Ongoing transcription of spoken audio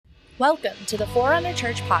Welcome to the Forerunner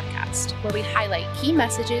Church podcast, where we highlight key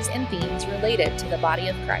messages and themes related to the body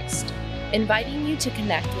of Christ, inviting you to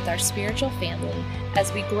connect with our spiritual family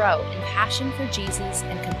as we grow in passion for Jesus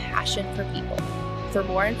and compassion for people. For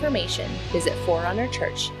more information, visit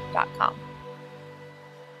forerunnerchurch.com.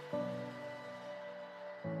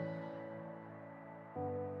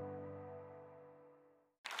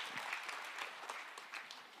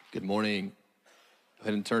 Good morning. Go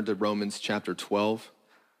ahead and turn to Romans chapter 12.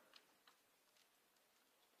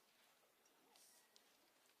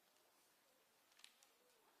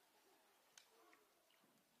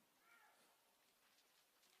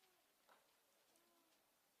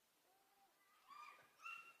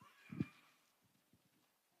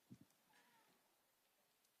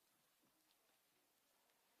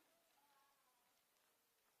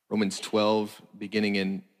 Romans 12, beginning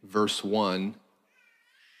in verse 1. I'm going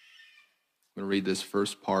to read this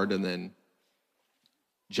first part and then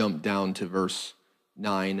jump down to verse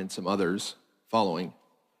 9 and some others following.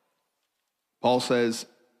 Paul says,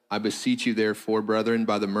 I beseech you therefore, brethren,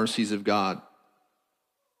 by the mercies of God,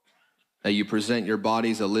 that you present your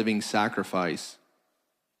bodies a living sacrifice,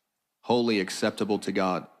 wholly acceptable to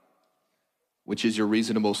God, which is your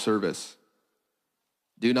reasonable service.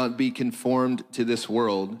 Do not be conformed to this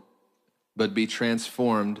world, but be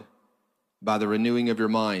transformed by the renewing of your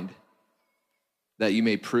mind, that you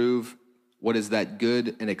may prove what is that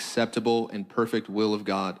good and acceptable and perfect will of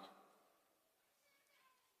God.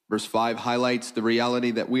 Verse 5 highlights the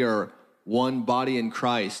reality that we are one body in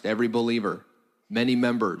Christ, every believer, many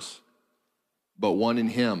members, but one in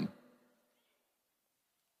Him.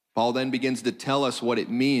 Paul then begins to tell us what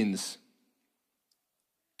it means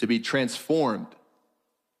to be transformed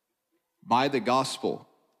by the gospel,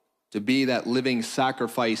 to be that living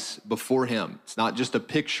sacrifice before Him. It's not just a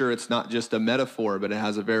picture, it's not just a metaphor, but it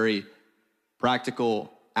has a very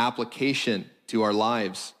practical application to our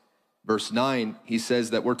lives. Verse 9, he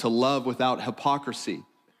says that we're to love without hypocrisy.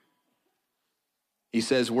 He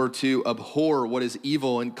says we're to abhor what is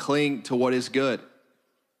evil and cling to what is good.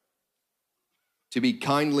 To be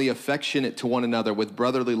kindly affectionate to one another with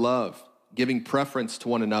brotherly love, giving preference to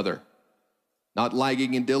one another, not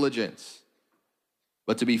lagging in diligence,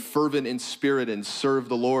 but to be fervent in spirit and serve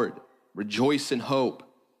the Lord. Rejoice in hope.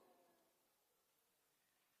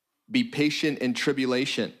 Be patient in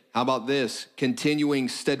tribulation. How about this? Continuing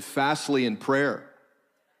steadfastly in prayer.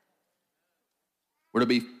 We're to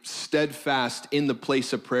be steadfast in the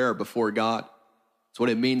place of prayer before God. That's what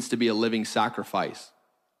it means to be a living sacrifice.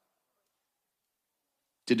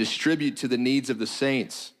 To distribute to the needs of the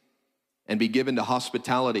saints and be given to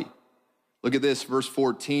hospitality. Look at this, verse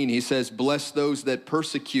 14. He says, bless those that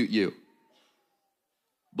persecute you.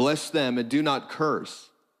 Bless them and do not curse.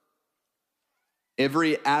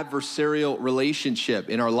 Every adversarial relationship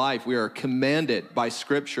in our life, we are commanded by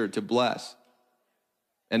Scripture to bless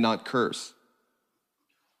and not curse.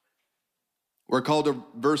 We're called to,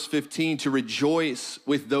 verse 15, to rejoice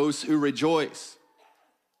with those who rejoice.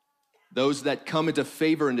 Those that come into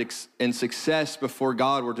favor and success before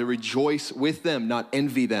God, we're to rejoice with them, not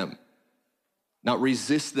envy them. Not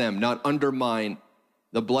resist them, not undermine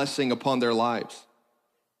the blessing upon their lives.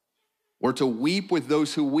 We're to weep with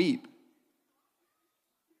those who weep.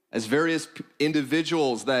 As various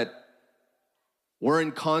individuals that we're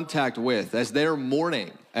in contact with, as they're mourning,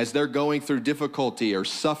 as they're going through difficulty or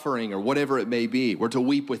suffering or whatever it may be, we're to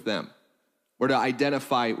weep with them. We're to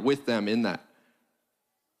identify with them in that.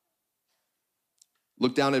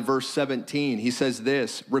 Look down at verse 17. He says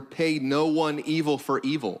this, repay no one evil for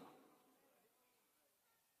evil.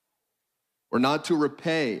 We're not to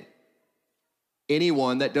repay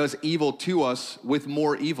anyone that does evil to us with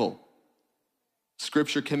more evil.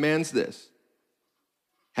 Scripture commands this.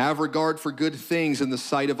 Have regard for good things in the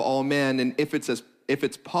sight of all men, and if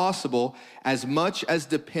it's possible, as much as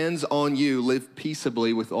depends on you, live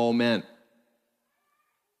peaceably with all men.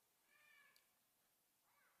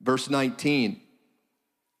 Verse 19,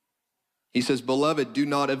 he says, beloved, do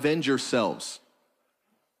not avenge yourselves.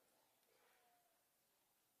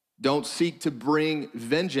 Don't seek to bring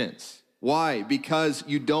vengeance. Why? Because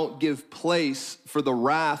you don't give place for the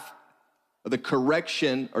wrath or the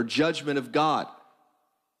correction or judgment of God.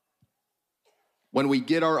 When we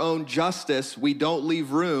get our own justice, we don't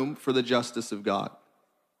leave room for the justice of God.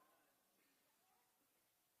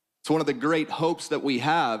 It's one of the great hopes that we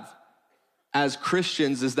have as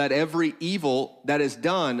Christians is that every evil that is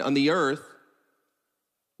done on the earth,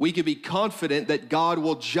 we can be confident that God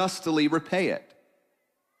will justly repay it.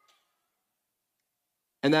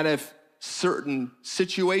 And that if certain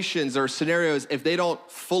situations or scenarios, if they don't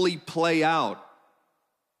fully play out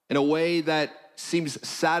in a way that seems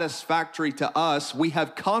satisfactory to us, we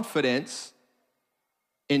have confidence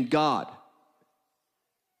in God.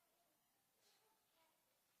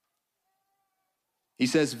 He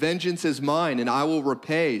says, vengeance is mine and I will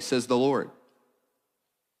repay, says the Lord.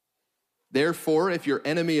 Therefore, if your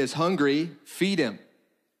enemy is hungry, feed him.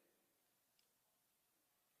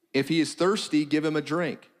 If he is thirsty, give him a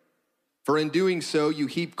drink. For in doing so, you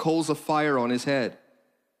heap coals of fire on his head.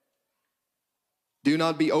 Do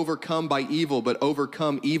not be overcome by evil, but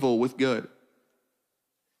overcome evil with good.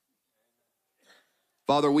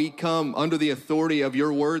 Father, we come under the authority of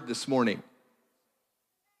your word this morning.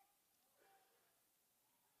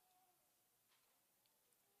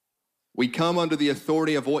 We come under the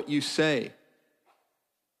authority of what you say,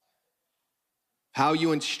 how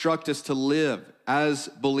you instruct us to live as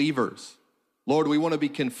believers. Lord, we want to be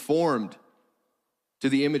conformed to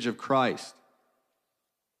the image of Christ.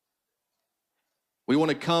 We want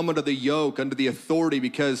to come under the yoke, under the authority,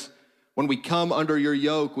 because when we come under your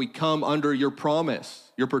yoke, we come under your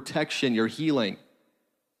promise, your protection, your healing,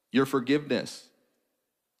 your forgiveness,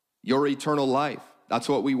 your eternal life. That's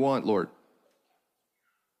what we want, Lord.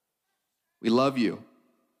 We love you,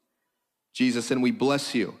 Jesus, and we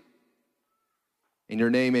bless you. In your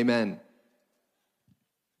name, amen.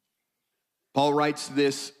 Paul writes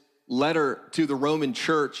this letter to the Roman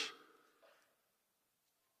church.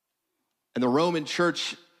 And the Roman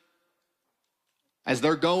church, as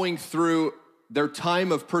they're going through their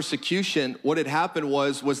time of persecution, what had happened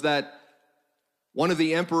was that one of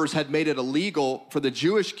the emperors had made it illegal for the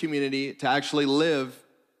Jewish community to actually live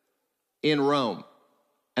in Rome.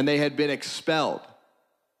 And they had been expelled.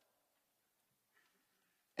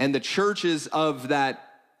 And the churches of that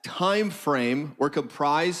time frame were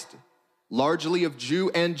comprised largely of Jew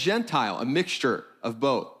and Gentile, a mixture of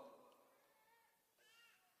both.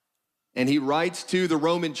 And he writes to the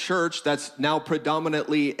Roman church that's now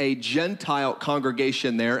predominantly a Gentile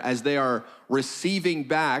congregation there as they are receiving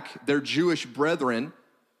back their Jewish brethren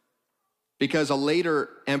because a later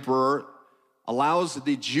emperor allows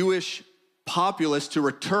the Jewish populace to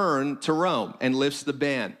return to Rome and lifts the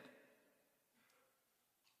ban.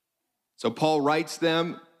 So Paul writes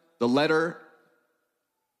them the letter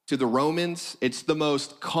to the Romans. It's the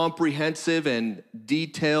most comprehensive and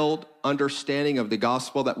detailed understanding of the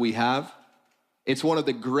gospel that we have. It's one of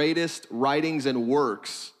the greatest writings and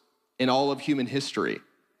works in all of human history,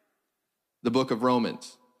 the book of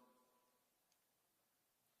Romans.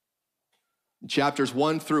 In chapters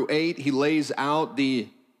 1 through 8, he lays out the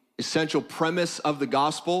essential premise of the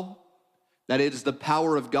gospel, that it is the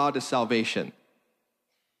power of God to salvation,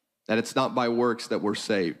 that it's not by works that we're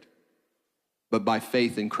saved, but by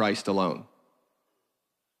faith in Christ alone.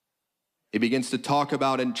 He begins to talk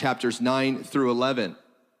about in chapters 9 through 11,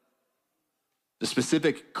 the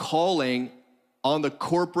specific calling on the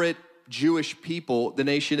corporate Jewish people, the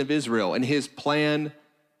nation of Israel, and his plan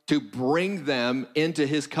to bring them into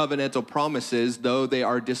his covenantal promises, though they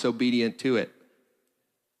are disobedient to it.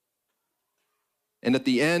 And at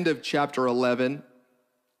the end of chapter 11,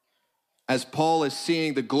 as Paul is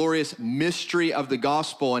seeing the glorious mystery of the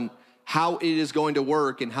gospel and how it is going to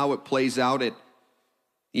work and how it plays out, at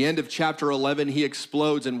the end of chapter 11, he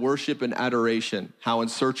explodes in worship and adoration. How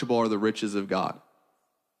unsearchable are the riches of God.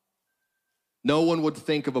 No one would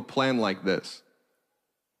think of a plan like this.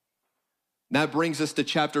 That brings us to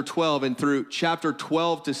chapter 12, and through chapter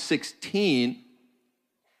 12 to 16,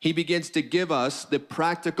 he begins to give us the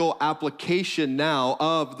practical application now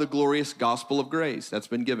of the glorious gospel of grace that's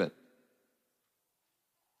been given.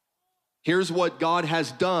 Here's what God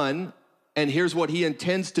has done, and here's what he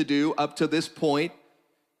intends to do up to this point.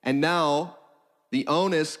 And now the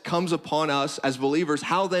onus comes upon us as believers.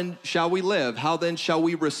 How then shall we live? How then shall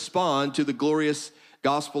we respond to the glorious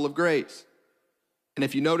gospel of grace? And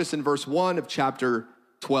if you notice in verse 1 of chapter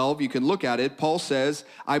 12, you can look at it. Paul says,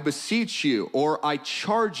 I beseech you, or I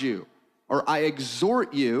charge you, or I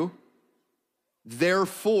exhort you,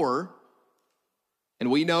 therefore. And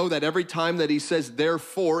we know that every time that he says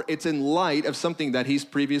therefore, it's in light of something that he's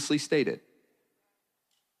previously stated.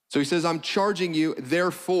 So he says, I'm charging you,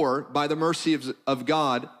 therefore, by the mercy of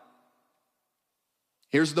God.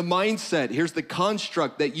 Here's the mindset, here's the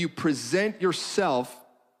construct, that you present yourself,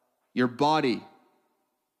 your body,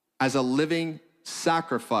 as a living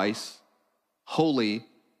sacrifice, holy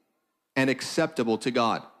and acceptable to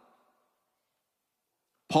God.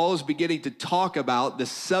 Paul is beginning to talk about the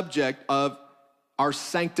subject of our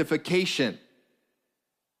sanctification,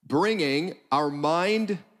 bringing our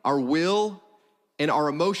mind, our will, and our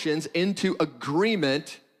emotions into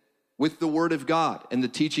agreement with the Word of God and the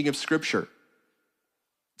teaching of Scripture.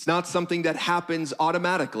 It's not something that happens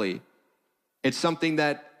automatically. It's something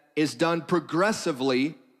that is done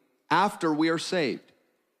progressively after we are saved.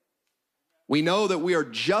 We know that we are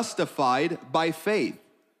justified by faith.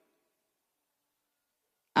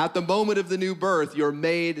 At the moment of the new birth, you're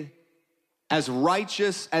made as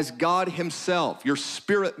righteous as God himself. Your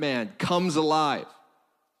spirit man comes alive.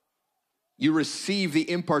 You receive the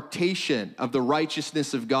impartation of the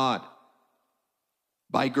righteousness of God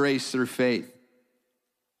by grace through faith.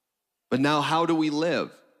 But now how do we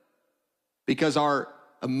live? Because our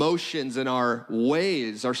emotions and our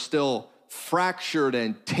ways are still fractured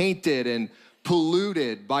and tainted and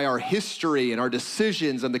polluted by our history and our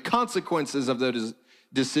decisions and the consequences of those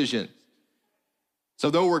decisions. So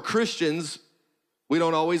though we're Christians, we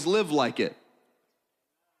don't always live like it.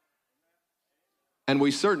 And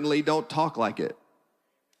we certainly don't talk like it.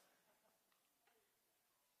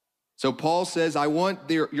 So Paul says, I want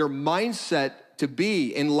your mindset to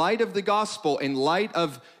be, in light of the gospel, in light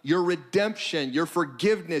of your redemption, your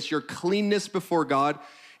forgiveness, your cleanness before God,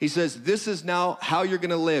 he says, this is now how you're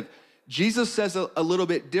gonna live. Jesus says a little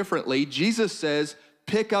bit differently. Jesus says,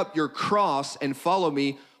 pick up your cross and follow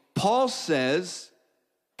me. Paul says,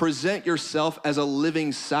 present yourself as a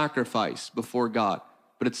living sacrifice before God,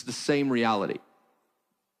 but it's the same reality.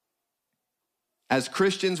 As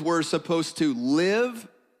Christians, we're supposed to live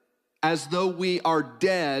as though we are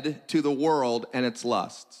dead to the world and its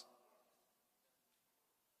lusts.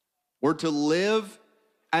 We're to live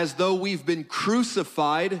as though we've been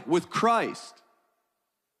crucified with Christ,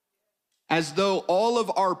 as though all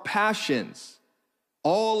of our passions,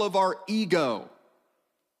 all of our ego,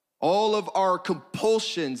 all of our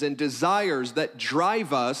compulsions and desires that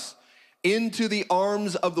drive us into the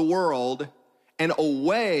arms of the world and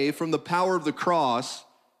away from the power of the cross,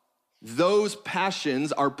 those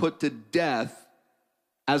passions are put to death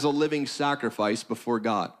as a living sacrifice before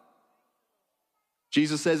God.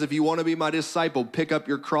 Jesus says, if you want to be my disciple, pick up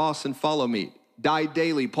your cross and follow me. Die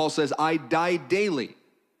daily. Paul says, I die daily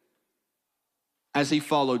as he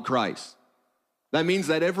followed Christ. That means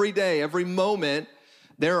that every day, every moment,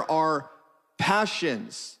 there are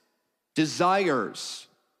passions, desires,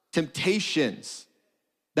 temptations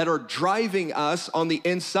that are driving us on the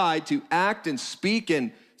inside to act and speak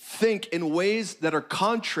and think in ways that are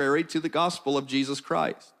contrary to the gospel of Jesus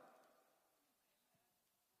Christ.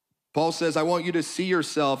 Paul says, I want you to see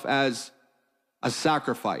yourself as a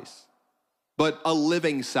sacrifice, but a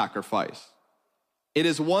living sacrifice. It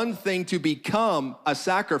is one thing to become a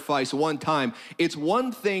sacrifice one time. It's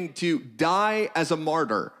one thing to die as a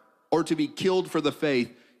martyr or to be killed for the faith.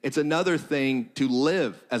 It's another thing to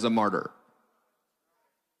live as a martyr.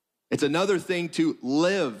 It's another thing to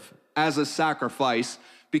live as a sacrifice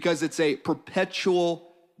because it's a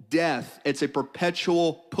perpetual death. It's a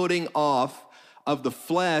perpetual putting off of the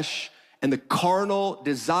flesh and the carnal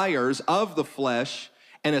desires of the flesh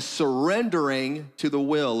and a surrendering to the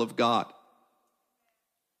will of God.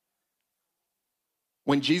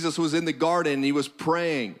 When Jesus was in the garden, he was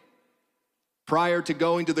praying prior to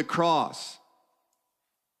going to the cross,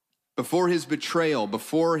 before his betrayal,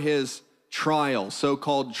 before his trial,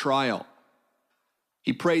 so-called trial.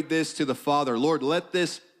 He prayed this to the Father, Lord, let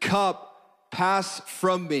this cup pass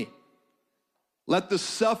from me. Let the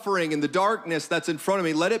suffering and the darkness that's in front of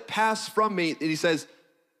me, let it pass from me. And he says,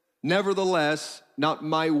 nevertheless, not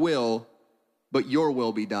my will, but your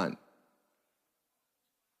will be done.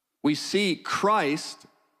 We see Christ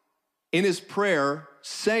in his prayer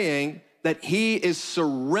saying that he is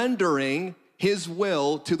surrendering his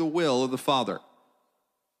will to the will of the Father.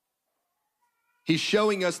 He's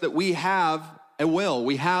showing us that we have a will,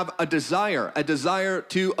 we have a desire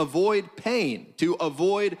to avoid pain, to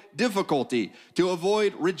avoid difficulty, to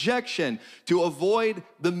avoid rejection, to avoid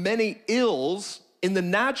the many ills in the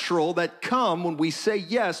natural that come when we say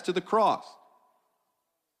yes to the cross.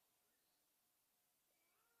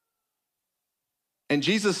 And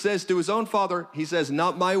Jesus says to his own Father, he says,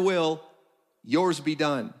 not my will, yours be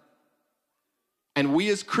done. And we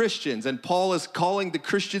as Christians, and Paul is calling the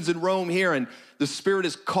Christians in Rome here, and the Spirit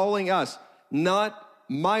is calling us, not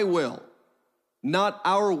my will, not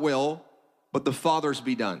our will, but the Father's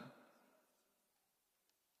be done.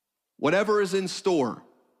 Whatever is in store,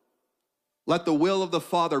 let the will of the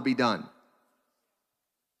Father be done.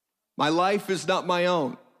 My life is not my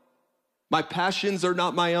own. My passions are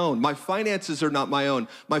not my own. My finances are not my own.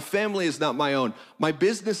 My family is not my own. My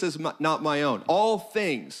business is not my own. All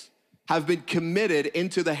things have been committed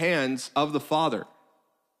into the hands of the Father.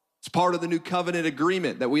 It's part of the new covenant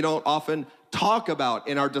agreement that we don't often talk about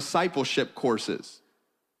in our discipleship courses.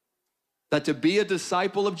 That to be a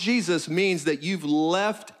disciple of Jesus means that you've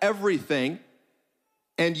left everything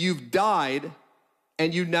and you've died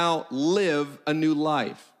and you now live a new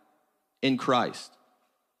life in Christ,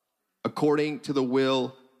 according to the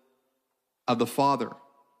will of the Father.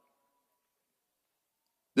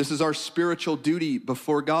 This is our spiritual duty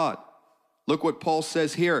before God. Look what Paul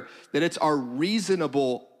says here, that it's our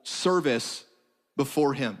reasonable service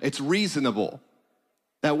before him. It's reasonable.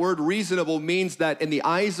 That word reasonable means that in the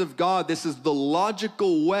eyes of God, this is the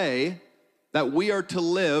logical way that we are to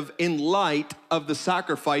live in light of the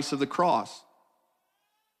sacrifice of the cross.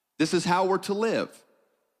 This is how we're to live.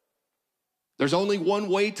 There's only one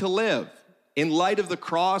way to live, in light of the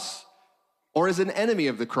cross or as an enemy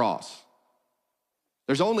of the cross.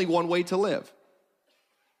 There's only one way to live.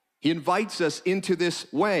 He invites us into this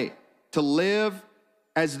way, to live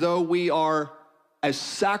as though we are as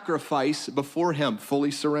sacrifice before him,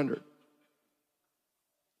 fully surrendered.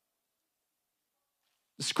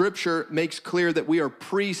 The scripture makes clear that we are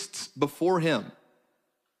priests before him.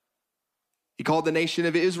 He called the nation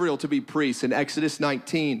of Israel to be priests in Exodus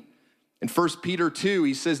 19. In 1 Peter 2,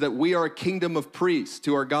 he says that we are a kingdom of priests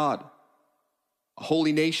to our God, a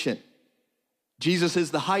holy nation. Jesus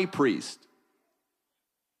is the high priest.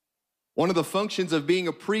 One of the functions of being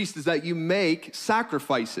a priest is that you make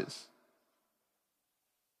sacrifices.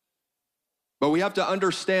 But we have to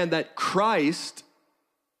understand that Christ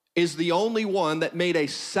is the only one that made a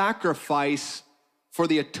sacrifice for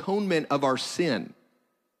the atonement of our sin.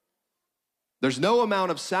 There's no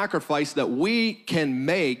amount of sacrifice that we can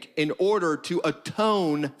make in order to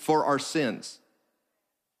atone for our sins.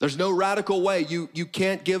 There's no radical way. You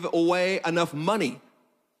can't give away enough money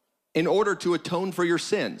in order to atone for your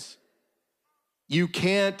sins. You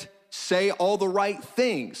can't say all the right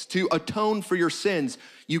things to atone for your sins.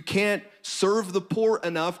 You can't serve the poor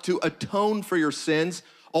enough to atone for your sins.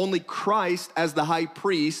 Only Christ, as the high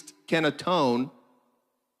priest, can atone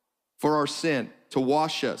for our sin, to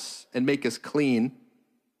wash us and make us clean.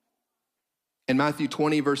 In Matthew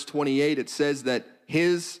 20, verse 28, it says that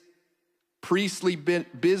his priestly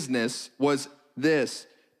business was this,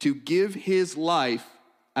 to give his life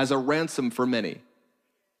as a ransom for many.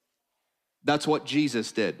 That's what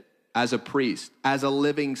Jesus did as a priest, as a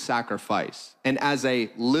living sacrifice, and as a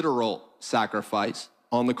literal sacrifice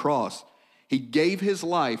on the cross. He gave his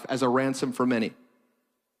life as a ransom for many.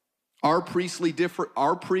 Our priestly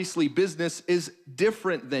business is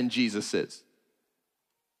different than Jesus's,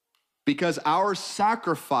 because our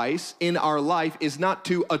sacrifice in our life is not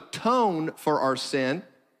to atone for our sin,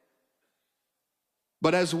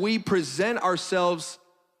 but as we present ourselves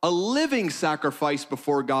a living sacrifice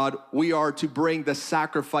before God, we are to bring the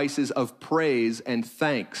sacrifices of praise and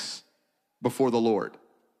thanks before the Lord.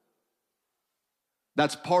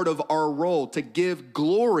 That's part of our role, to give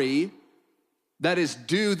glory that is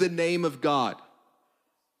due the name of God.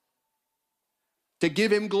 To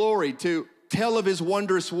give him glory, to tell of his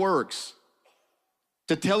wondrous works,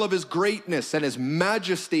 to tell of his greatness and his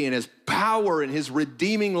majesty and his power and his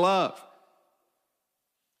redeeming love.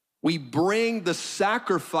 We bring the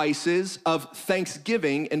sacrifices of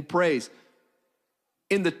thanksgiving and praise.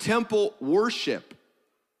 In the temple worship,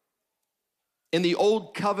 in the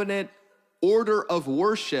old covenant order of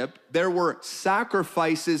worship, there were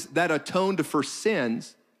sacrifices that atoned for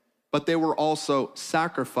sins, but there were also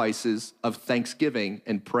sacrifices of thanksgiving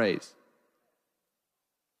and praise.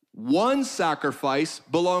 One sacrifice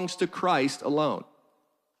belongs to Christ alone,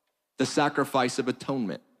 the sacrifice of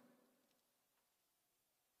atonement.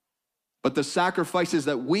 But the sacrifices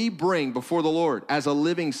that we bring before the Lord as a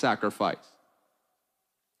living sacrifice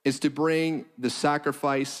is to bring the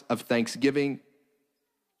sacrifice of thanksgiving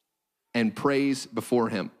and praise before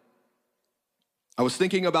him. I was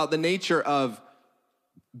thinking about the nature of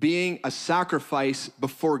being a sacrifice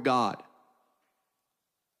before God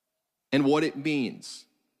and what it means.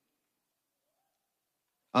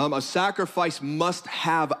 A sacrifice must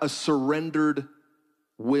have a surrendered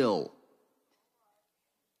will.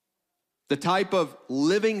 The type of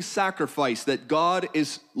living sacrifice that God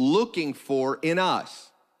is looking for in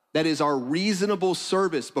us, that is our reasonable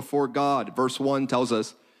service before God, verse 1 tells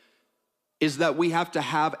us, is that we have to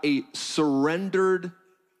have a surrendered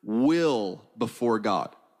will before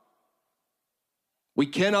God. We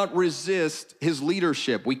cannot resist his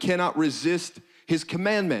leadership. We cannot resist his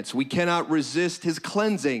commandments. We cannot resist his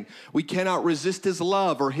cleansing. We cannot resist his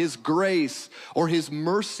love or his grace or his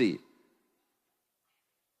mercy.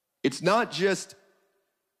 It's not just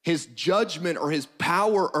his judgment or his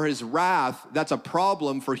power or his wrath that's a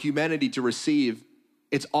problem for humanity to receive.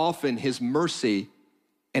 It's often his mercy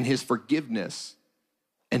and his forgiveness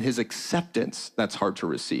and his acceptance that's hard to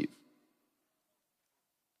receive.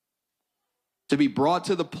 To be brought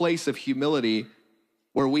to the place of humility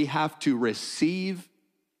where we have to receive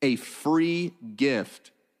a free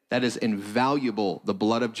gift that is invaluable, the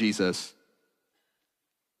blood of Jesus,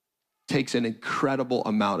 takes an incredible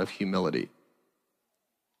amount of humility.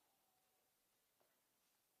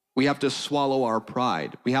 We have to swallow our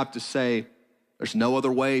pride. We have to say, there's no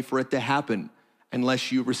other way for it to happen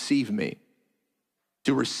unless you receive me.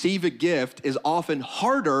 To receive a gift is often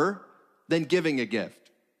harder than giving a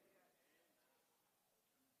gift.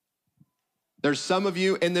 There's some of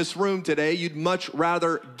you in this room today, you'd much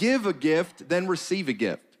rather give a gift than receive a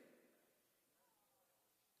gift.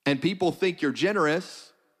 And people think you're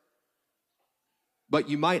generous, but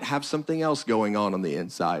you might have something else going on the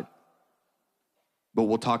inside. But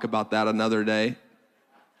we'll talk about that another day.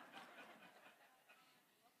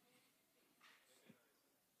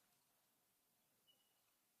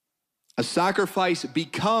 A sacrifice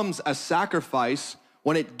becomes a sacrifice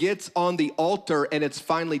when it gets on the altar and it's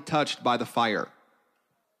finally touched by the fire.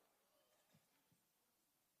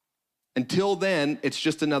 Until then, it's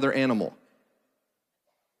just another animal.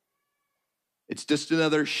 It's just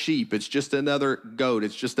another sheep. It's just another goat.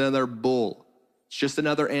 It's just another bull. It's just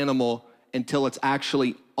another animal until it's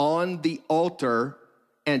actually on the altar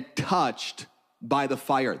and touched by the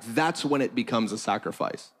fire. That's when it becomes a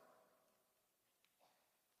sacrifice.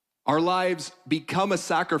 Our lives become a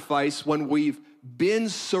sacrifice when we've been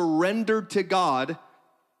surrendered to God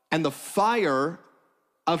and the fire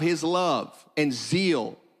of his love and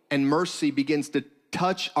zeal and mercy begins to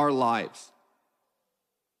touch our lives.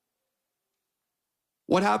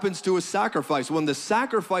 What happens to a sacrifice? When the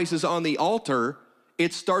sacrifice is on the altar,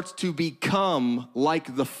 it starts to become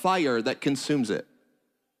like the fire that consumes it.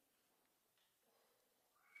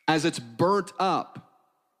 As it's burnt up,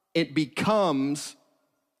 it becomes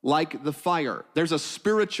like the fire. There's a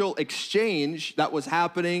spiritual exchange that was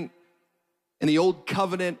happening in the old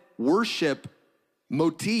covenant worship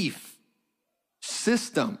motif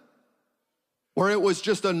system, where it was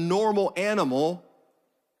just a normal animal,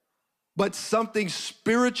 but something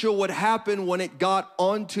spiritual would happen when it got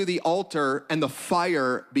onto the altar and the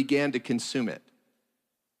fire began to consume it.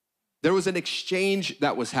 There was an exchange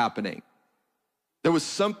that was happening. There was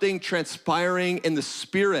something transpiring in the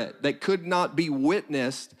spirit that could not be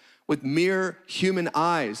witnessed with mere human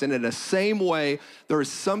eyes. And in the same way, there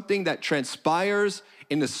is something that transpires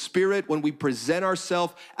in the spirit when we present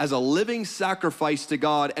ourselves as a living sacrifice to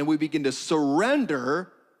God and we begin to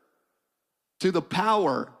surrender to the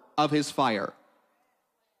power of his fire.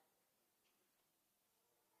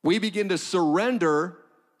 We begin to surrender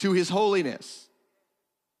to his holiness.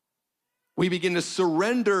 We begin to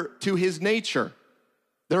surrender to his nature.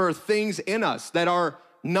 There are things in us that are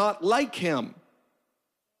not like him.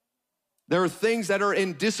 There are things that are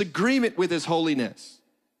in disagreement with his holiness.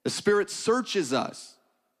 The Spirit searches us.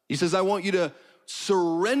 He says, I want you to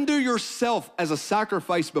surrender yourself as a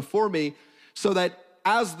sacrifice before me so that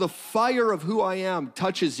as the fire of who I am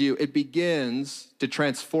touches you, it begins to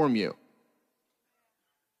transform you.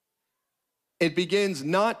 It begins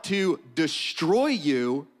not to destroy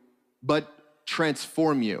you, but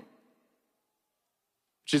transform you.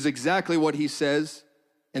 Which is exactly what he says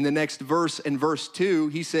in the next verse. In verse 2,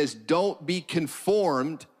 he says, don't be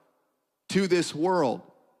conformed to this world.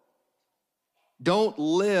 Don't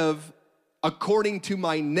live according to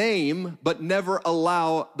my name, but never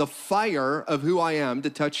allow the fire of who I am to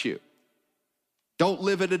touch you. Don't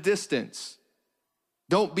live at a distance.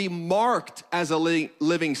 Don't be marked as a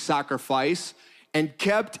living sacrifice and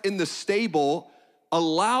kept in the stable.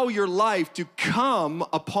 Allow your life to come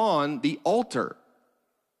upon the altar.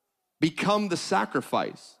 Become the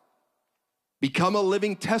sacrifice. Become a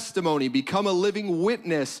living testimony. Become a living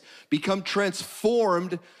witness. Become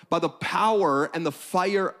transformed by the power and the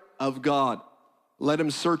fire of God. Let him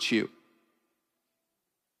search you.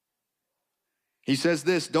 He says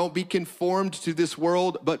this, don't be conformed to this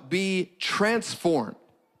world, but be transformed.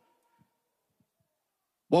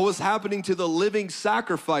 What was happening to the living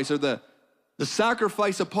sacrifice or the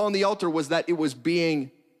sacrifice upon the altar was that it was being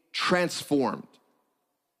transformed.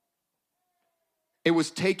 It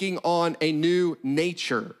was taking on a new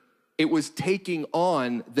nature. It was taking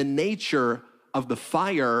on the nature of the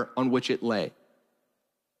fire on which it lay.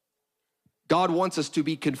 God wants us to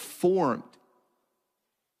be conformed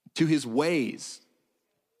to his ways,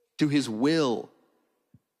 to his will,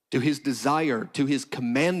 to his desire, to his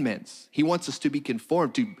commandments. He wants us to be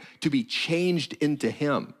conformed, to be changed into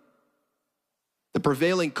him. The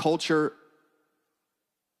prevailing culture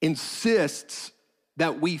insists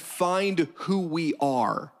that we find who we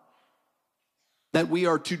are, that we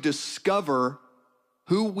are to discover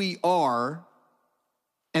who we are,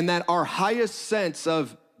 and that our highest sense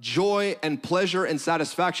of joy and pleasure and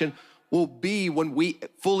satisfaction will be when we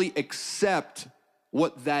fully accept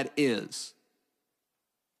what that is.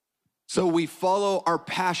 So we follow our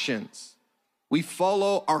passions. We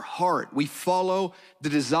follow our heart. We follow the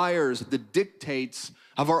desires, the dictates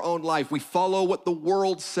of our own life. We follow what the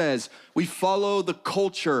world says. We follow the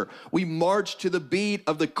culture. We march to the beat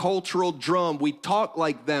of the cultural drum. We talk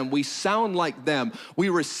like them. We sound like them. We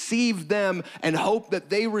receive them and hope that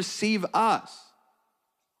they receive us.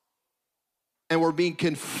 And we're being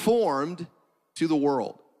conformed to the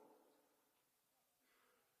world.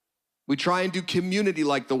 We try and do community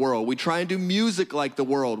like the world. We try and do music like the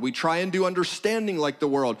world. We try and do understanding like the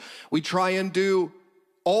world. We try and do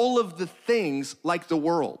all of the things like the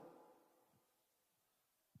world.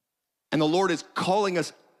 And the Lord is calling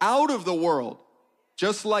us out of the world,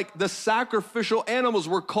 just like the sacrificial animals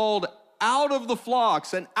were called out of the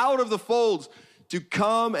flocks and out of the folds to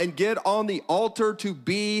come and get on the altar to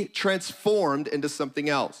be transformed into something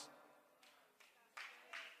else.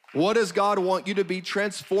 What does God want you to be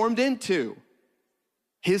transformed into?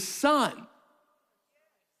 His Son.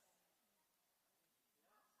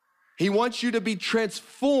 He wants you to be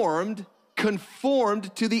transformed,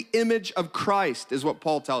 conformed to the image of Christ, is what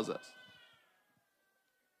Paul tells us.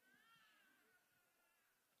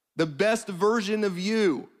 The best version of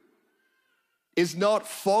you is not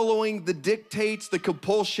following the dictates, the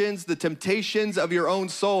compulsions, the temptations of your own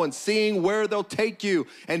soul and seeing where they'll take you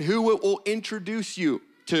and who it will introduce you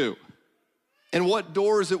to and what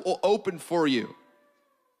doors it will open for you.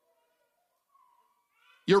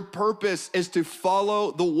 Your purpose is to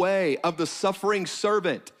follow the way of the suffering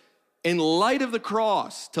servant in light of the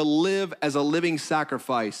cross, to live as a living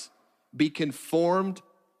sacrifice, be conformed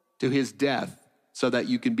to his death so that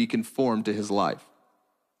you can be conformed to his life.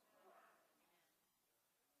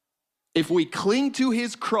 If we cling to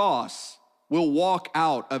his cross, we'll walk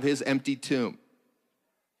out of his empty tomb.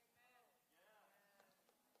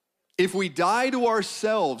 If we die to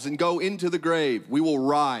ourselves and go into the grave, we will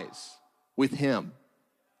rise with him.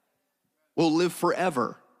 We'll live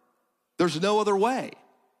forever. There's no other way.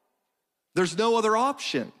 There's no other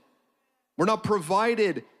option. We're not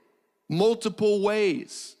provided multiple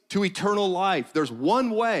ways to eternal life. There's one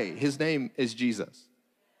way. His name is Jesus.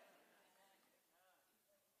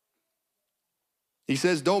 He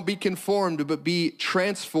says, don't be conformed, but be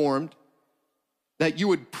transformed, that you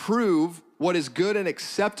would prove what is good and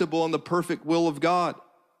acceptable in the perfect will of God.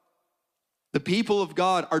 The people of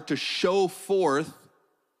God are to show forth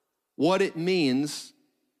what it means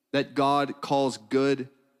that God calls good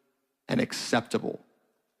and acceptable.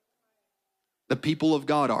 The people of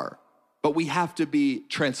God are, but we have to be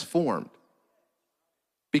transformed.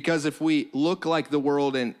 Because if we look like the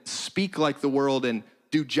world and speak like the world and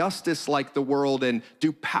do justice like the world and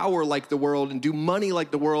do power like the world and do money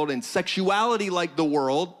like the world and sexuality like the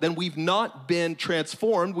world, then we've not been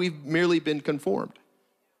transformed, we've merely been conformed.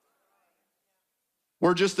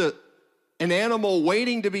 We're just an animal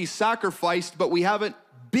waiting to be sacrificed, but we haven't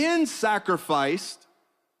been sacrificed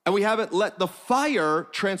and we haven't let the fire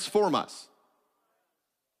transform us.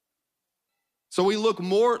 So we look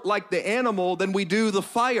more like the animal than we do the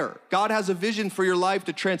fire. God has a vision for your life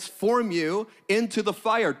to transform you into the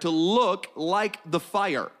fire, to look like the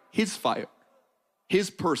fire, his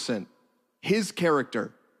person, his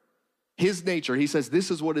character, his nature. He says, this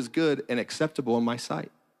is what is good and acceptable in my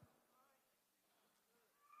sight.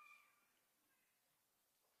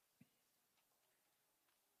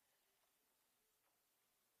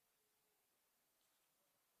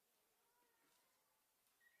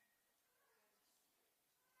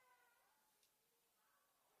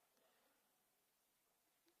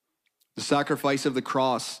 The sacrifice of the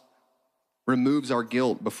cross removes our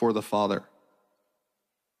guilt before the Father.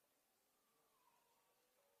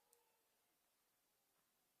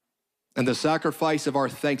 And the sacrifice of our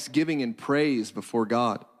thanksgiving and praise before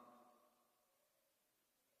God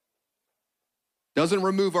doesn't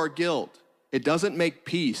remove our guilt. It doesn't make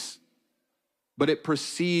peace, but it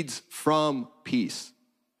proceeds from peace.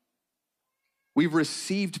 We've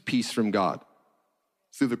received peace from God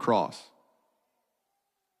through the cross.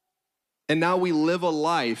 And now we live a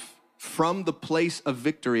life from the place of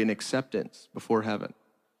victory and acceptance before heaven.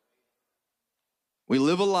 We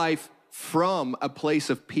live a life from a place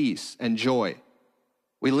of peace and joy.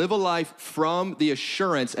 We live a life from the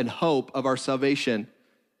assurance and hope of our salvation,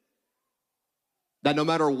 that no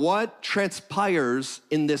matter what transpires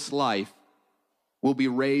in this life, we'll be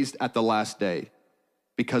raised at the last day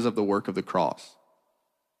because of the work of the cross.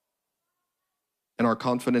 And our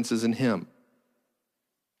confidence is in him.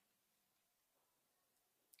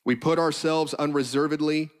 We put ourselves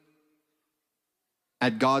unreservedly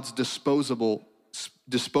at God's disposal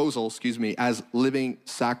disposal, as living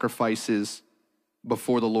sacrifices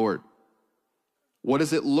before the Lord. What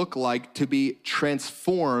does it look like to be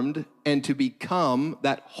transformed and to become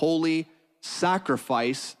that holy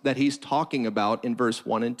sacrifice that he's talking about in verse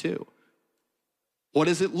 1 and 2? What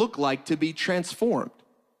does it look like to be transformed?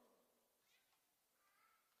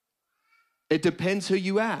 It depends who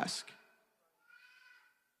you ask.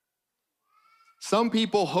 Some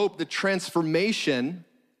people hope the transformation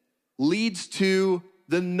leads to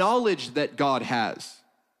the knowledge that God has.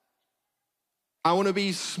 I want to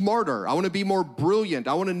be smarter. I want to be more brilliant.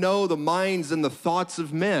 I want to know the minds and the thoughts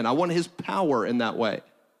of men. I want his power in that way.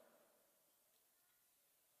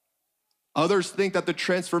 Others think that the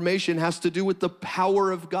transformation has to do with the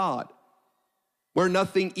power of God, where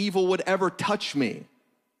nothing evil would ever touch me.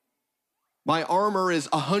 My armor is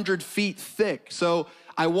 100 feet thick, so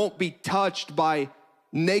I won't be touched by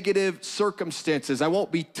negative circumstances. I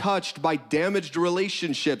won't be touched by damaged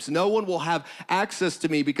relationships. No one will have access to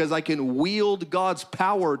me because I can wield God's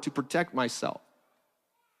power to protect myself.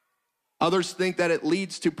 Others think that it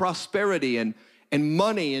leads to prosperity and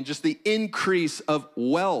money and just the increase of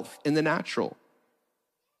wealth in the natural.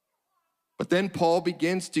 But then Paul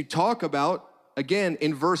begins to talk about, again,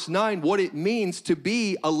 in verse 9, what it means to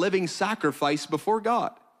be a living sacrifice before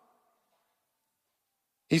God.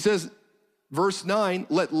 He says, verse 9,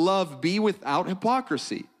 let love be without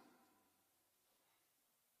hypocrisy.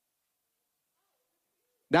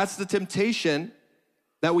 That's the temptation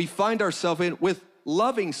that we find ourselves in with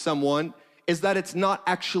loving someone, is that it's not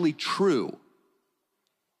actually true.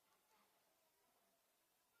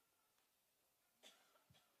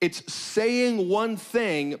 It's saying one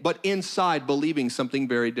thing, but inside believing something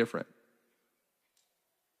very different.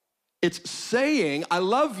 It's saying, I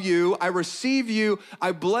love you, I receive you,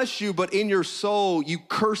 I bless you, but in your soul, you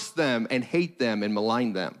curse them and hate them and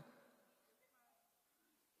malign them.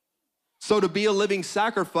 So to be a living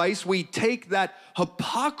sacrifice, we take that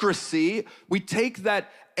hypocrisy, we take that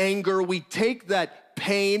anger, we take that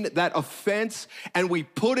pain, that offense, and we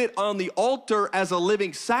put it on the altar as a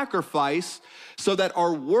living sacrifice so that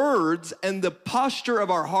our words and the posture of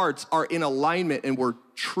our hearts are in alignment and we're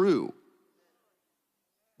true.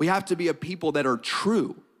 We have to be a people that are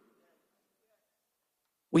true.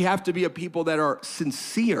 We have to be a people that are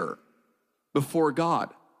sincere before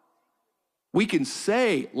God. We can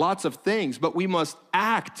say lots of things, but we must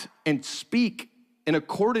act and speak in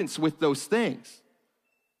accordance with those things,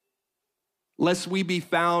 lest we be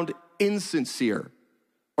found insincere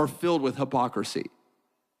or filled with hypocrisy.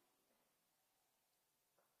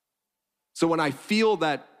 So when I feel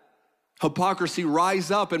that hypocrisy rise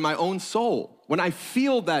up in my own soul, when I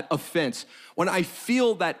feel that offense, when I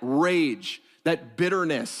feel that rage, that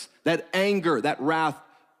bitterness, that anger, that wrath,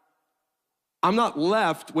 I'm not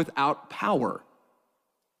left without power.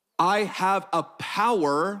 I have a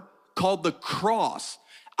power called the cross.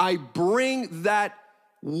 I bring that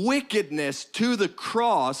wickedness to the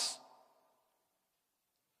cross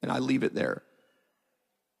and I leave it there.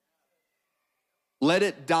 Let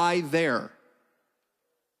it die there.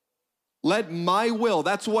 Let my will,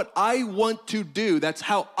 that's what I want to do. That's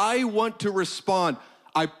how I want to respond.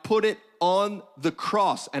 I put it on the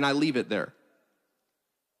cross and I leave it there.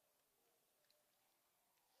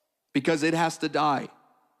 Because it has to die.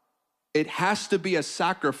 It has to be a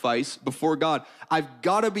sacrifice before God. I've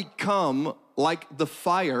got to become like the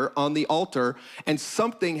fire on the altar, and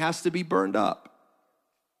something has to be burned up.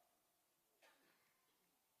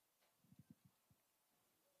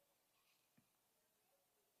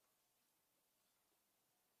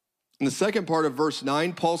 In the second part of verse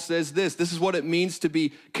 9, Paul says this is what it means to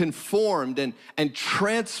be conformed and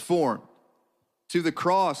transformed to the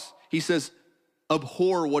cross. He says,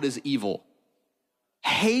 abhor what is evil.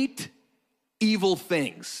 Hate evil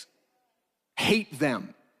things. Hate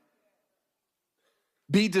them.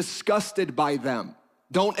 Be disgusted by them.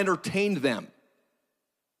 Don't entertain them.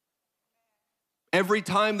 Every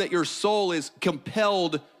time that your soul is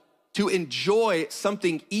compelled to enjoy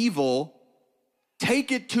something evil,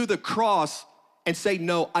 take it to the cross and say,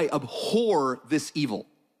 no, I abhor this evil.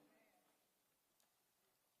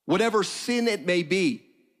 Whatever sin it may be,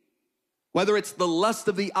 whether it's the lust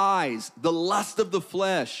of the eyes, the lust of the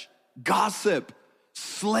flesh, gossip,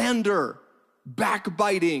 slander,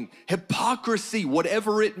 backbiting, hypocrisy,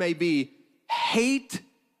 whatever it may be, hate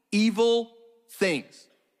evil things.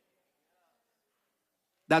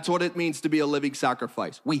 That's what it means to be a living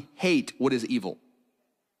sacrifice. We hate what is evil.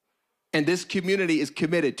 And this community is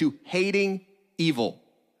committed to hating evil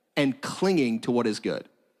and clinging to what is good.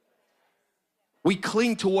 We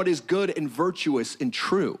cling to what is good and virtuous and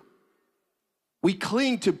true. We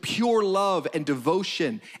cling to pure love and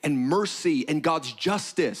devotion and mercy and God's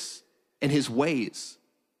justice and his ways.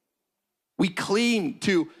 We cling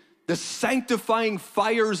to the sanctifying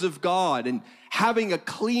fires of God and having a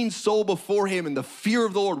clean soul before him and the fear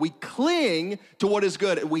of the Lord. We cling to what is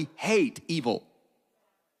good and we hate evil.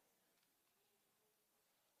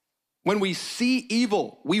 When we see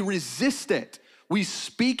evil, we resist it. We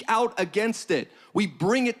speak out against it. We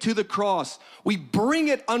bring it to the cross. We bring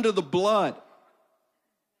it under the blood.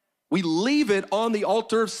 We leave it on the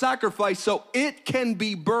altar of sacrifice so it can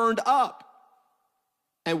be burned up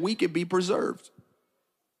and we can be preserved.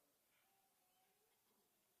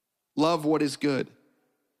 Love what is good.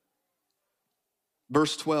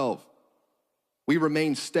 Verse 12, we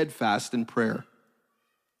remain steadfast in prayer.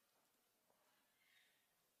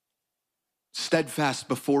 Steadfast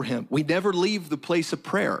before him. We never leave the place of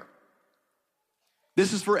prayer.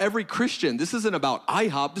 This is for every Christian. This isn't about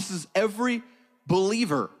IHOP. This is every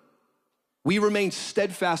believer. We remain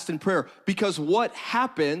steadfast in prayer because what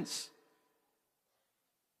happens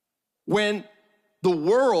when the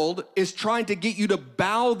world is trying to get you to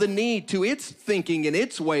bow the knee to its thinking and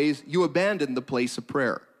its ways, you abandon the place of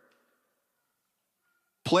prayer.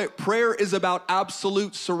 Prayer is about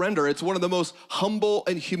absolute surrender. It's one of the most humble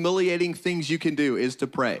and humiliating things you can do is to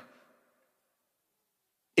pray.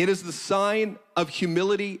 It is the sign of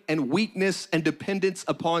humility and weakness and dependence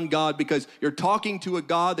upon God because you're talking to a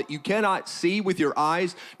God that you cannot see with your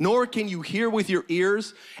eyes, nor can you hear with your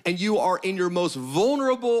ears, and you are in your most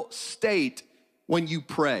vulnerable state when you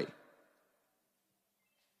pray.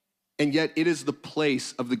 And yet it is the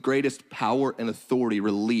place of the greatest power and authority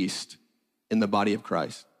released in the body of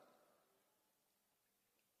Christ.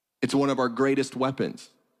 It's one of our greatest weapons.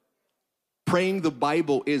 Praying the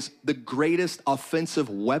Bible is the greatest offensive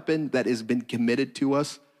weapon that has been committed to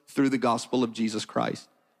us through the gospel of Jesus Christ.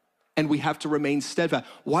 And we have to remain steadfast.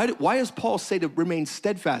 Why does Paul say to remain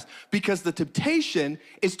steadfast? Because the temptation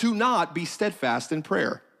is to not be steadfast in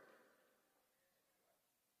prayer.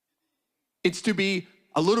 It's to be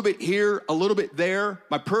a little bit here, a little bit there.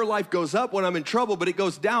 My prayer life goes up when I'm in trouble, but it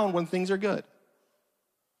goes down when things are good.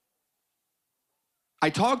 I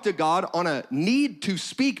talk to God on a need to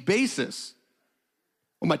speak basis.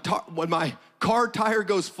 When my car tire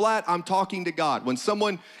goes flat, I'm talking to God. When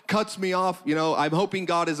someone cuts me off, I'm hoping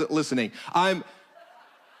God isn't listening. I'm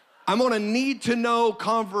on a need to know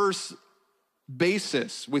converse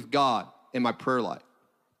basis with God in my prayer life.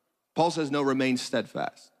 Paul says, no, remain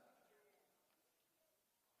steadfast.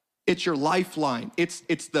 It's your lifeline. It's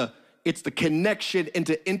the connection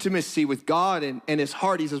into intimacy with God and his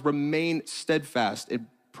heart. He says, remain steadfast in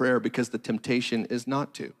prayer because the temptation is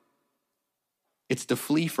not to. It's to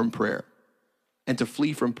flee from prayer. And to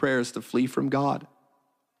flee from prayer is to flee from God.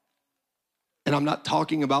 And I'm not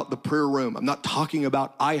talking about the prayer room. I'm not talking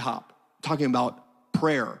about IHOP. I'm talking about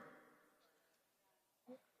prayer.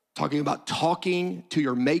 I'm talking about talking to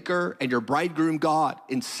your maker and your bridegroom God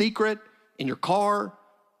in secret, in your car,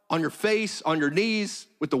 on your face, on your knees,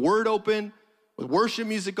 with the word open, with worship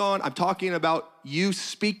music on. I'm talking about you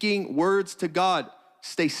speaking words to God.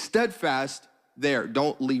 Stay steadfast there.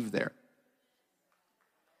 Don't leave there.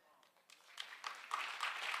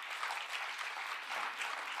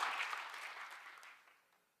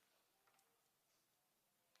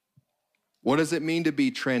 What does it mean to be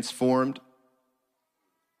transformed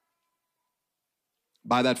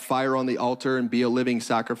by that fire on the altar and be a living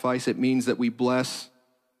sacrifice? It means that we bless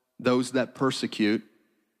those that persecute,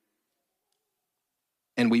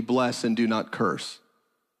 and we bless and do not curse.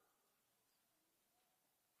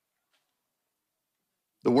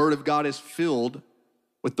 The Word of God is filled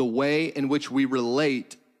with the way in which we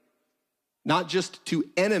relate, not just to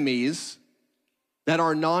enemies that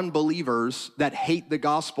are non-believers that hate the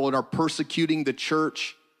gospel and are persecuting the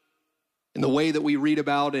church in the way that we read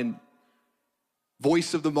about in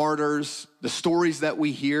Voice of the Martyrs, the stories that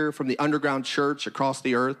we hear from the underground church across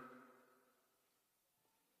the earth.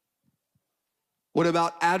 What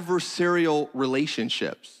about adversarial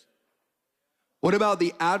relationships? What about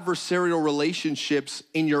the adversarial relationships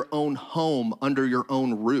in your own home, under your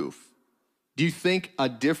own roof? Do you think a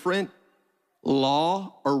different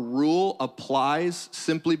law or rule applies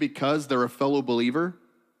simply because they're a fellow believer?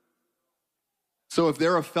 So if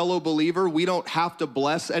they're a fellow believer, we don't have to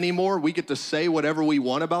bless anymore. We get to say whatever we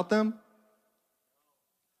want about them?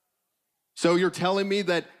 So you're telling me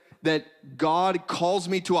that God calls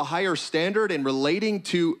me to a higher standard in relating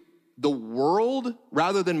to the world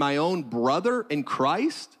rather than my own brother in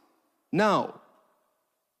Christ? No.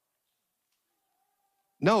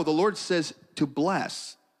 No, the Lord says to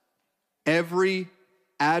bless every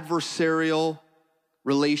adversarial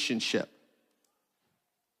relationship.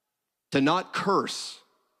 to not curse,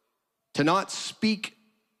 to not speak,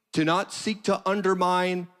 to not seek to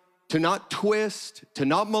undermine, to not twist, to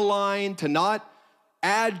not malign, to not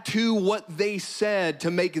add to what they said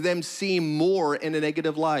to make them seem more in a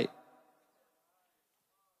negative light.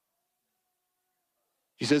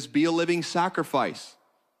 He says, be a living sacrifice.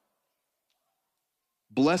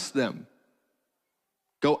 Bless them.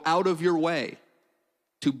 Go out of your way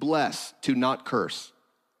to bless, to not curse.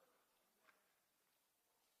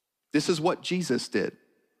 This is what Jesus did.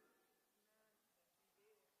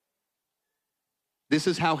 This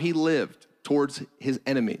is how he lived towards his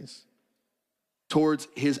enemies, towards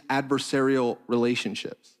his adversarial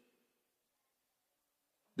relationships.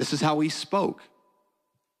 This is how he spoke.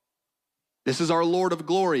 This is our Lord of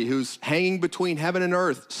glory who's hanging between heaven and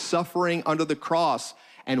earth, suffering under the cross.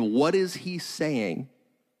 And what is he saying?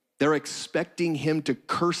 They're expecting him to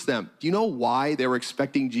curse them. Do you know why they were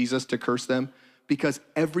expecting Jesus to curse them? Because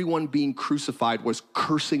everyone being crucified was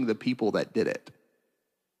cursing the people that did it.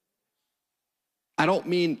 I don't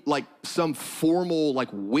mean like some formal like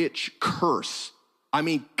witch curse. I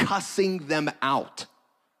mean cussing them out.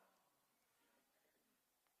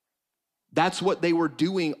 That's what they were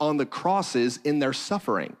doing on the crosses in their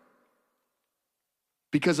suffering.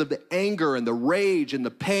 Because of the anger and the rage and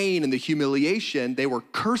the pain and the humiliation, they were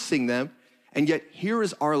cursing them. And yet here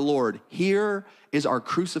is our Lord. Here is our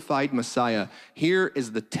crucified Messiah. Here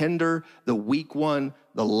is the tender, the weak one,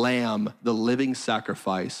 the lamb, the living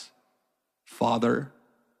sacrifice. Father,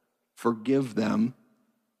 forgive them.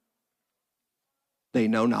 They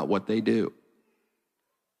know not what they do.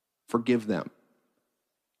 Forgive them.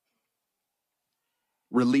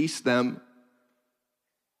 Release them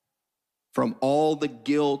from all the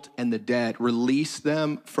guilt and the debt. Release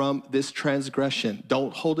them from this transgression.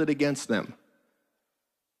 Don't hold it against them.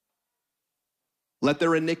 Let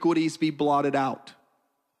their iniquities be blotted out.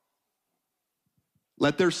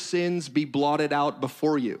 Let their sins be blotted out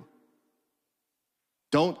before you.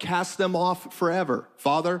 Don't cast them off forever.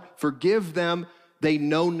 Father, forgive them. They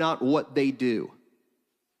know not what they do.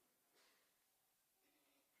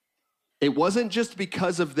 It wasn't just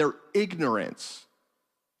because of their ignorance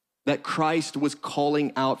that Christ was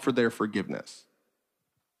calling out for their forgiveness.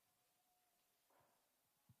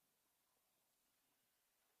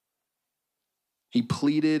 He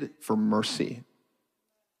pleaded for mercy.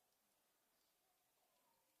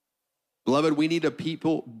 Beloved, we need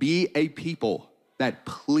be a people that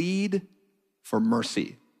plead for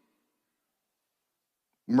mercy.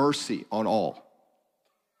 Mercy on all.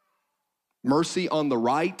 Mercy on the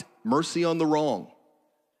right, mercy on the wrong.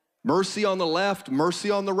 Mercy on the left,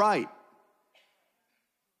 mercy on the right.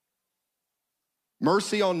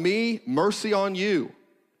 Mercy on me, mercy on you.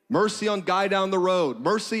 Mercy on guy down the road,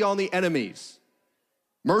 mercy on the enemies.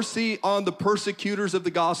 Mercy on the persecutors of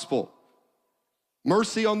the gospel.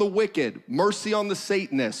 Mercy on the wicked, mercy on the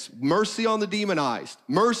Satanists, mercy on the demonized.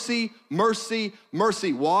 Mercy, mercy,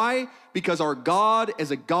 mercy. Why? Because our God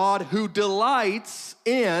is a God who delights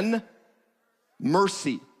in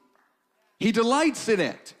mercy. He delights in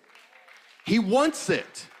it. He wants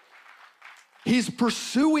it. He's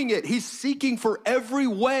pursuing it. He's seeking for every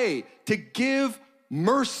way to give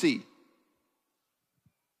mercy.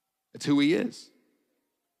 That's who he is.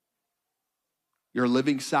 You're a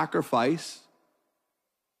living sacrifice.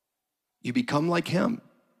 You become like him.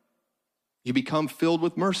 You become filled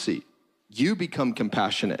with mercy. You become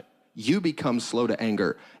compassionate. You become slow to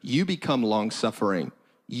anger. You become long-suffering.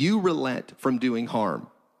 You relent from doing harm.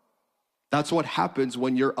 That's what happens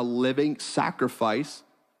when you're a living sacrifice,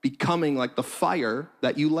 becoming like the fire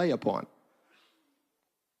that you lay upon.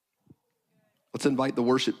 Let's invite the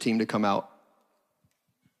worship team to come out.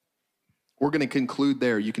 We're going to conclude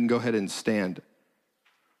there. You can go ahead and stand.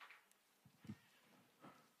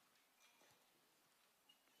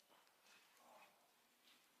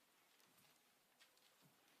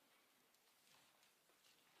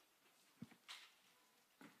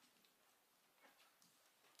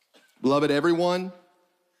 Beloved, everyone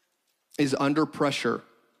is under pressure.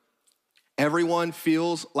 Everyone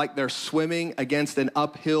feels like they're swimming against an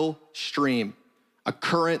uphill stream, a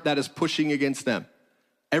current that is pushing against them.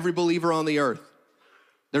 Every believer on the earth.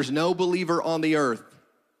 There's no believer on the earth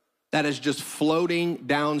that is just floating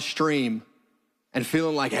downstream and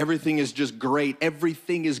feeling like everything is just great.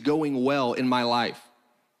 Everything is going well in my life.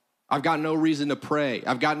 I've got no reason to pray.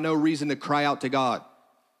 I've got no reason to cry out to God.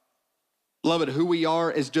 Beloved, who we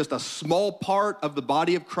are is just a small part of the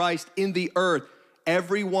body of Christ in the earth.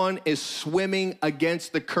 Everyone is swimming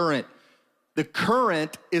against the current. The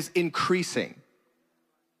current is increasing.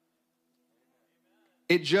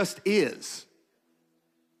 It just is.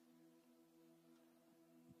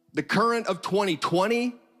 The current of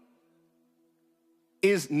 2020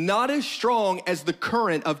 is not as strong as the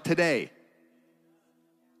current of today.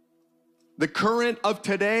 The current of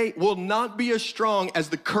today will not be as strong as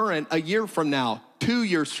the current a year from now, 2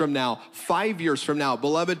 years from now, 5 years from now.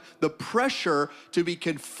 Beloved, the pressure to be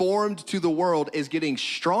conformed to the world is getting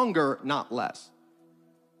stronger, not less.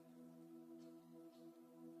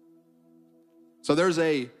 So there's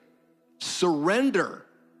a surrender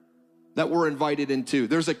that we're invited into.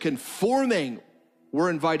 There's a conforming we're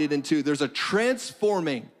invited into. There's a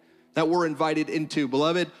transforming that we're invited into.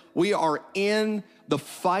 Beloved, we are in the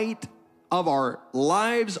fight of our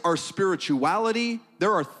lives, our spirituality.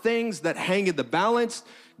 There are things that hang in the balance.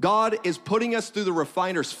 God is putting us through the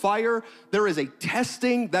refiner's fire. There is a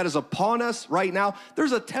testing that is upon us right now.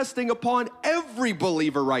 There's a testing upon every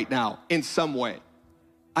believer right now in some way.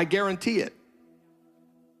 I guarantee it.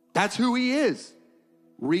 That's who he is.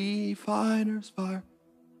 Refiner's fire.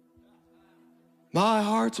 My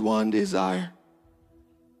heart's one desire.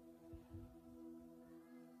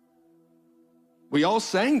 We all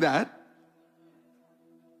sang that.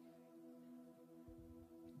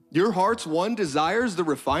 Your heart's one desire is the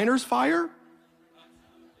refiner's fire?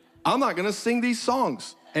 I'm not gonna sing these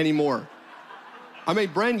songs anymore. I mean,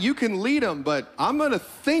 Bren, you can lead them, but I'm gonna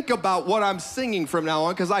think about what I'm singing from now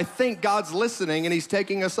on because I think God's listening and he's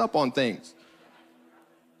taking us up on things.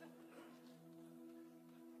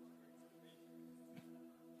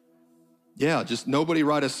 Yeah, just nobody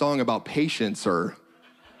write a song about patience or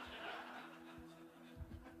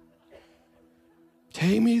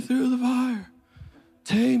take me through the fire,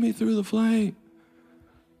 take me through the flame,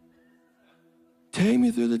 take me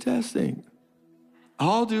through the testing.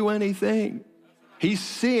 I'll do anything. He's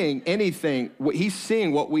seeing anything. He's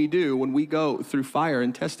seeing what we do when we go through fire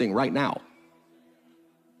and testing right now.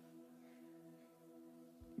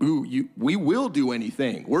 We will do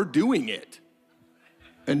anything. We're doing it.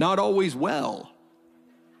 And not always well.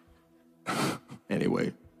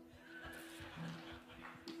 Anyway.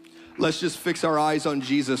 Let's just fix our eyes on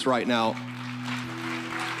Jesus right now.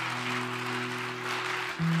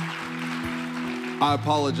 I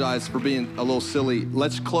apologize for being a little silly.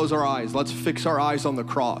 Let's close our eyes. Let's fix our eyes on the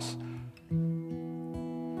cross.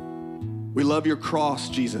 We love your cross,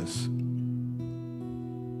 Jesus.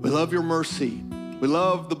 We love your mercy. We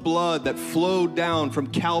love the blood that flowed down from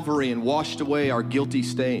Calvary and washed away our guilty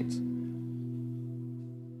stains.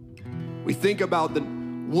 We think about the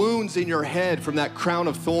wounds in your head from that crown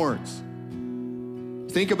of thorns.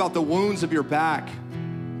 Think about the wounds of your back.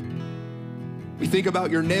 We think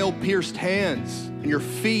about your nail-pierced hands and your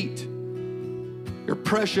feet, your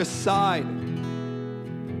precious side,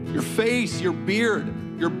 your face, your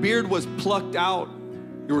beard. Your beard was plucked out.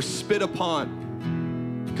 You were spit upon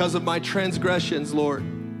because of my transgressions, Lord.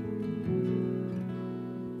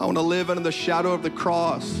 I want to live under the shadow of the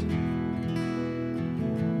cross.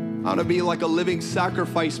 I want to be like a living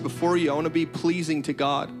sacrifice before you. I want to be pleasing to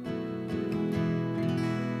God.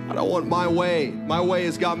 I don't want my way. My way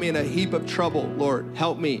has got me in a heap of trouble. Lord,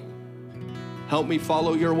 help me. Help me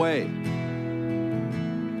follow your way.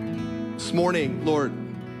 This morning, Lord,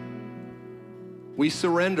 we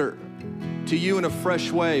surrender to you in a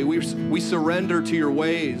fresh way. We surrender to your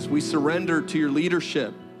ways. We surrender to your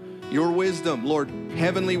leadership, your wisdom, Lord,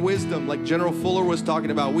 heavenly wisdom, like General Fuller was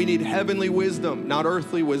talking about. We need heavenly wisdom, not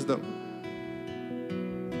earthly wisdom.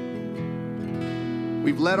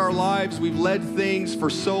 We've led our lives, we've led things for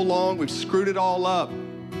so long, we've screwed it all up,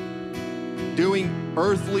 doing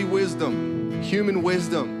earthly wisdom, human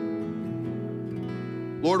wisdom.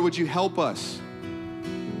 Lord, would you help us?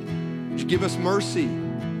 Would you give us mercy?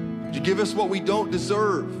 Would you give us what we don't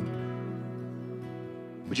deserve?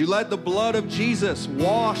 Would you let the blood of Jesus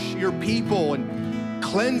wash your people and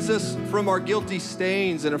cleanse us from our guilty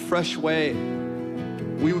stains in a fresh way?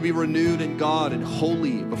 We would be renewed in God and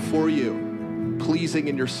holy before you, pleasing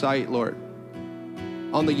in your sight, Lord.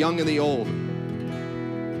 On the young and the old,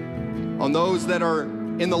 on those that are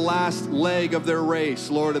in the last leg of their race,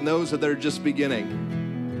 Lord, and those that are just beginning.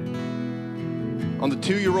 On the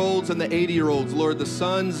 2-year-olds and the 80-year-olds, Lord, the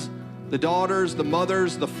sons, the daughters, the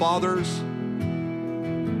mothers, the fathers.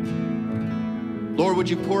 Lord, would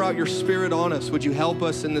you pour out your Spirit on us? Would you help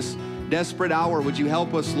us in this desperate hour? Would you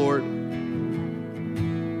help us, Lord?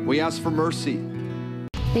 We ask for mercy.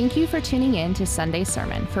 Thank you for tuning in to Sunday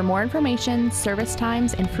Sermon. For more information, service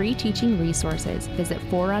times, and free teaching resources, visit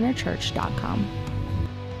forerunnerchurch.com.